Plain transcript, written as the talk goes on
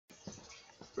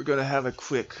we're gonna have a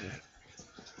quick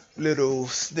little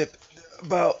snip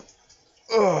about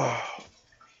uh,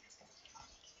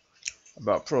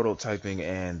 about prototyping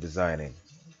and designing.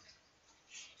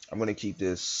 I'm gonna keep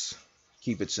it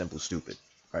simple, stupid,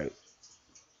 right?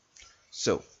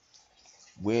 So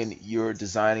when you're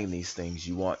designing these things,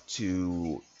 you want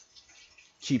to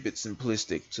keep it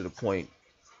simplistic to the point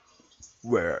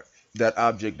where that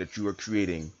object that you are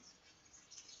creating,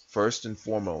 first and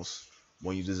foremost,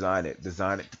 when you design it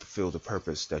to fulfill the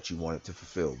purpose that you want it to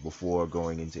fulfill before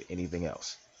going into anything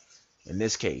else. In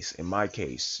this case, in my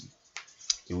case,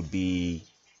 it would be,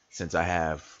 since I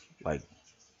have like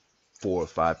 4 or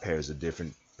 5 pairs of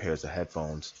different pairs of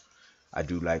headphones, I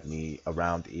do like me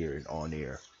around ear and on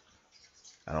ear.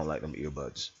 I don't like them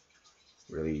earbuds.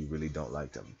 Really, really don't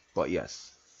like them. But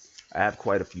yes, I have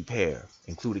quite a few pair,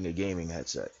 including a gaming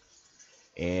headset.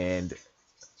 And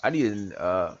I need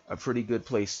a pretty good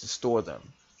place to store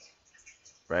them,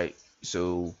 right?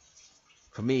 So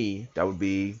for me, that would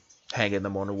be hanging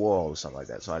them on the wall or something like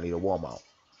that. So I need a wall mount.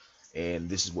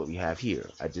 And this is what we have here.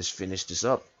 I just finished this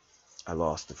up. I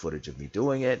lost the footage of me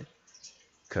doing it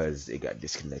because it got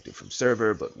disconnected from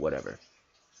server, but whatever.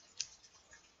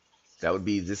 That would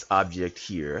be this object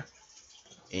here.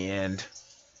 And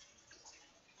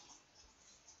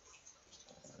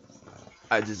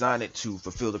I designed it to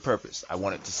fulfill the purpose. I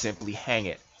want it to simply hang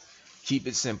it. Keep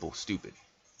it simple, stupid.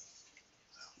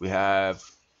 We have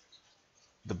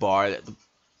the bar that the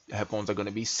headphones are going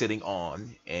to be sitting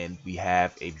on, and we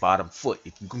have a bottom foot,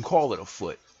 if you can call it a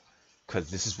foot, because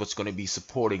this is what's going to be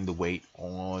supporting the weight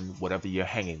on whatever you're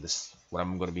hanging this, what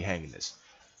I'm going to be hanging this,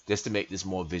 just to make this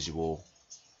more visual.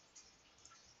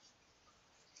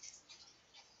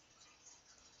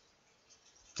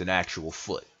 It's an actual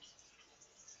foot,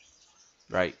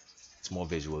 right? It's more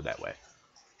visual that way.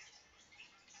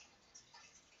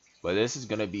 But this is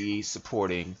going to be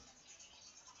supporting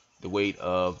the weight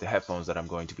of the headphones that I'm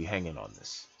going to be hanging on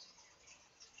this.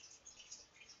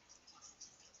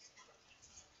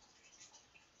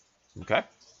 Okay?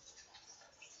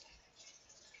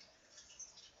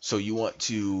 So you want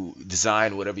to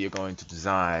design whatever you're going to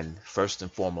design first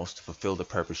and foremost to fulfill the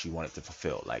purpose you want it to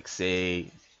fulfill. Like,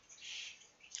 say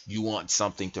you want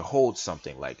something to hold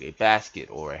something like a basket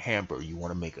or a hamper. You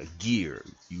want to make a gear.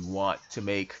 You want to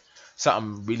make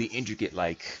something really intricate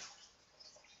like,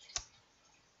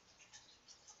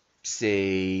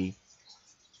 say,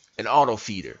 an auto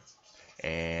feeder.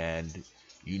 And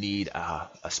you need a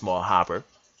small hopper.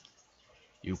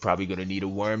 You're probably going to need a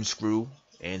worm screw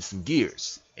and some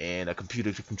gears and a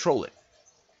computer to control it.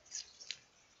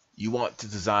 You want to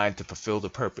design to fulfill the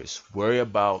purpose. Worry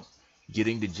about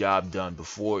getting the job done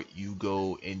before you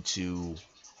go into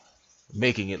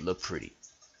making it look pretty.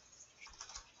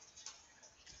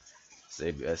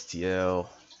 Save your STL.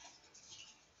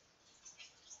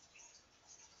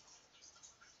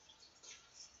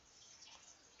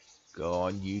 Go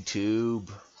on YouTube.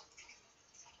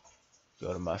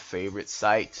 Go to my favorite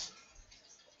site.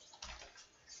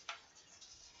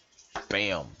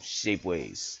 Bam,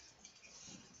 Shapeways.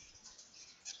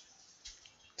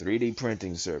 3D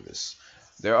printing service.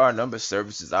 There are a number of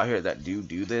services out here that do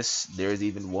this. There's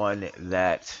even one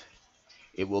that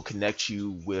it will connect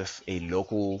you with a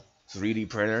local 3D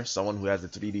printer, someone who has a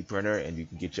 3D printer, and you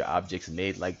can get your objects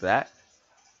made like that.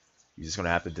 You're just going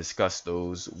to have to discuss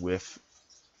those with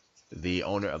the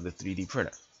owner of the 3D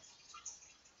printer.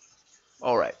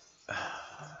 All right.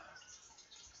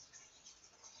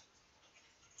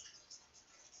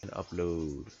 And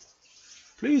upload.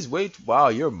 Please wait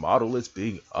while your model is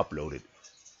being uploaded.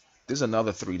 There's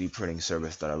another 3D printing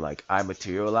service that I like,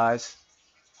 iMaterialize.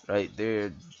 Right?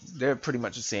 They're pretty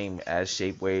much the same as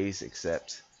Shapeways,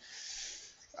 except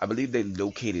I believe they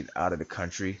located out of the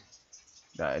country.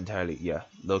 Not entirely, yeah,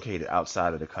 located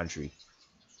outside of the country.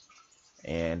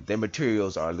 And their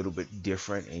materials are a little bit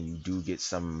different, and you do get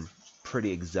some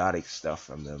pretty exotic stuff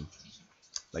from them.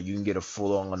 Like, you can get a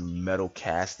full-on metal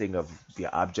casting of the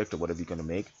object or whatever you're going to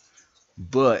make,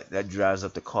 but that drives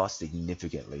up the cost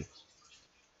significantly.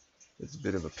 It's a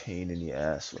bit of a pain in the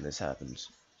ass when this happens.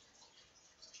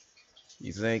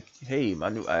 You think, hey, my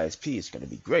new ISP is going to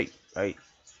be great, right?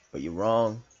 But you're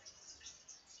wrong.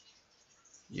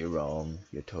 You're wrong.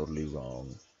 You're totally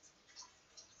wrong.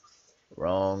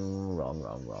 Wrong, wrong,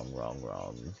 wrong, wrong, wrong,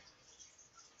 wrong.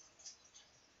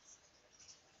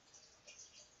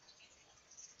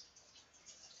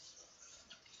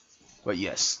 But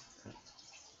yes,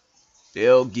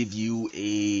 they'll give you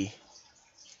a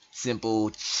simple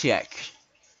check,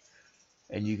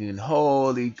 and you can,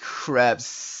 holy crap,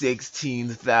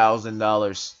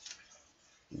 $16,000.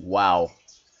 Wow.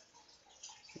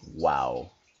 Wow.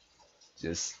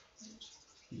 Just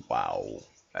wow,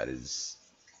 that is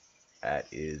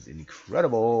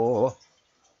incredible.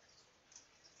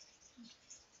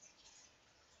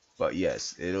 But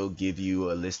yes, it'll give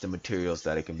you a list of materials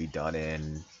that it can be done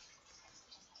in.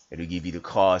 It'll give you the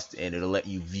cost, and it'll let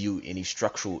you view any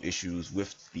structural issues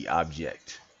with the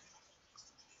object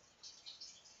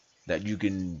that you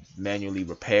can manually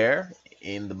repair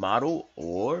in the model,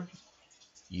 or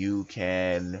you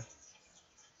can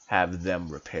have them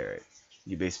repair it.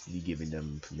 You're basically giving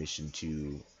them permission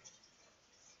to.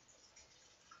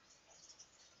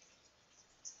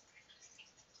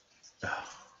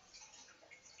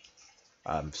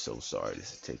 I'm so sorry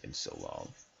this is taking so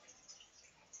long.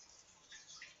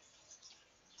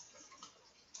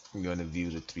 I'm going to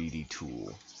view the 3D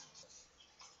tool.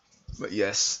 But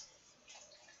yes,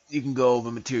 you can go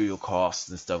over material costs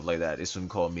and stuff like that. This one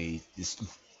called me.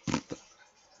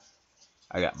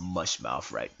 I got mush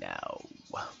mouth right now.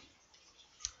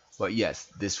 But yes,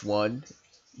 this one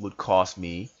would cost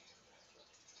me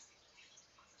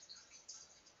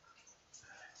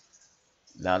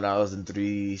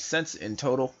 $9.03 in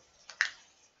total,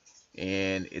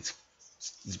 and it's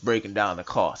breaking down the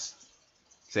cost.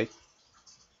 See?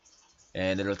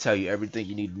 And it'll tell you everything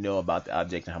you need to know about the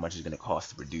object and how much it's going to cost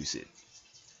to produce it.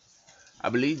 I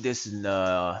believe this is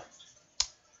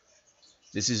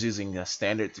using a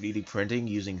standard 3D printing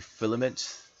using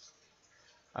filament.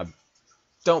 I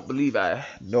don't believe I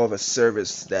know of a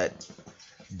service that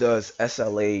does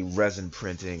SLA resin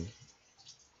printing.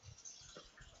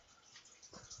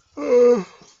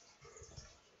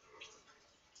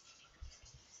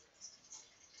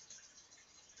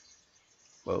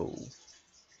 Whoa.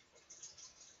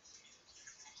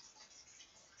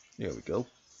 There we go.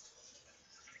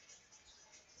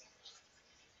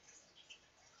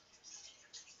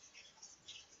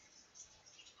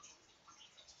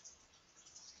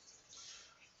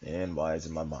 And why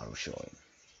isn't my model showing?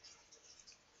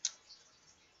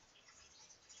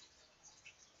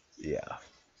 Yeah.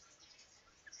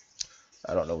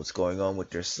 I don't know what's going on with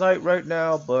their site right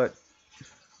now, but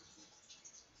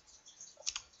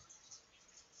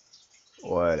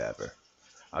whatever.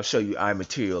 I'll show you I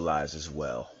materialize as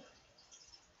well.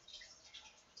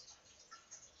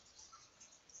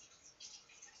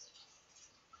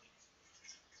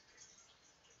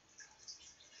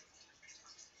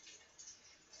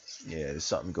 Yeah, there's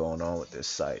something going on with this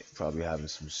site. Probably having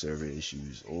some server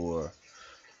issues, or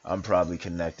I'm probably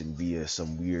connecting via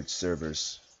some weird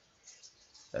servers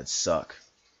that suck.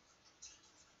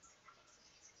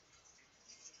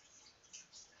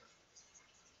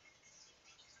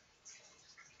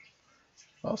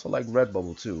 I also like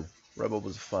Redbubble too.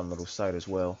 Redbubble's a fun little site as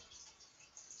well.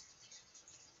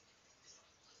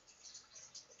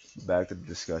 Back to the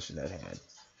discussion at hand.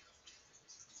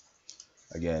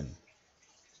 Again,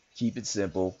 keep it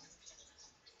simple.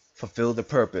 Fulfill the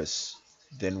purpose,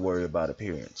 then worry about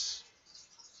appearance.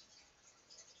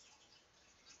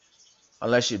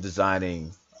 Unless you're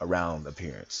designing around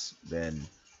appearance, then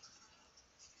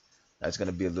that's going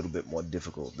to be a little bit more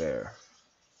difficult there.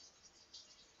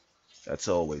 That's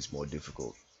always more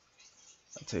difficult.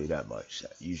 I'll tell you that much.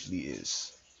 That usually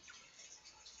is.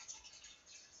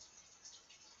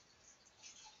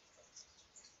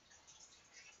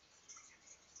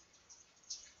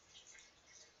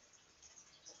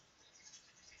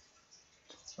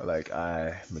 Like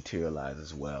I materialize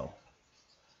as well.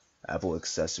 Apple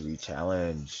accessory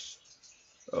challenge.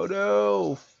 Oh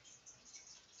no!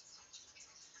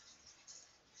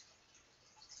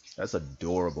 That's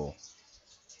adorable.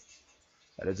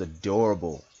 That is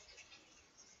adorable.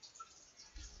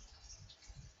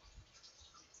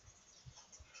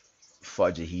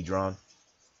 Fudgahedron.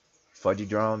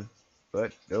 Fudgedron.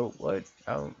 But no, what?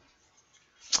 I'm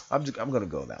gonna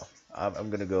go now. I'm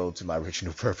gonna go to my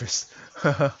original purpose.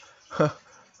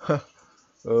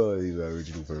 Oh, my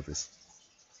original purpose.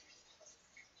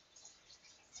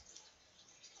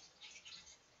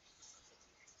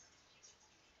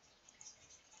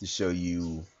 To show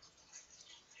you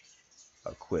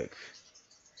a quick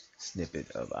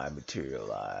snippet of I materialize.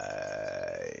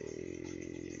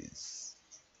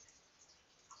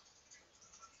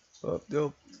 Oh,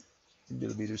 nope. In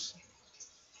millimeters.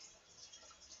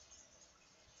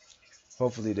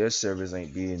 Hopefully their servers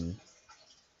ain't being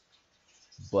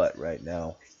butt right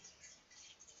now,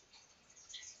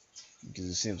 because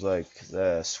it seems like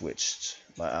I switched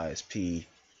my ISP.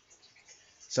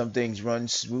 Some things run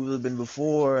smoother than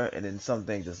before, and then some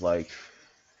things is like,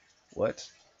 what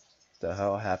the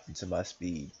hell happened to my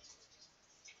speed?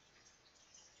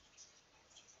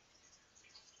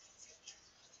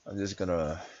 I'm just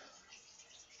gonna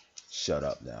shut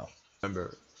up now.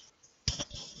 Remember,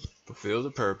 fulfill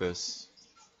the purpose,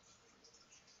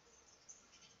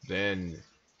 then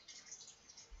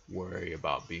worry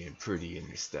about being pretty in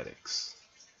aesthetics.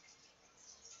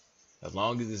 As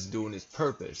long as it's doing its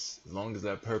purpose, as long as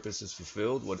that purpose is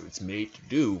fulfilled, what it's made to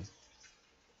do,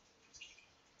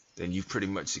 then you've pretty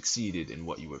much succeeded in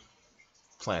what you were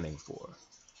planning for.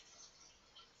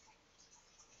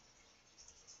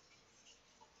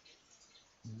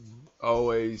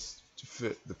 Always to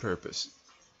fit the purpose.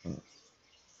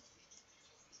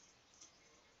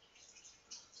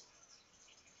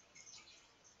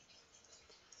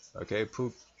 Okay,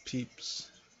 peeps.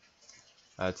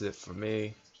 That's it for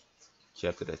me.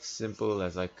 Kept it as simple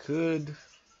as I could.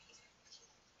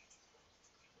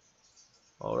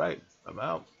 Alright, I'm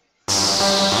out.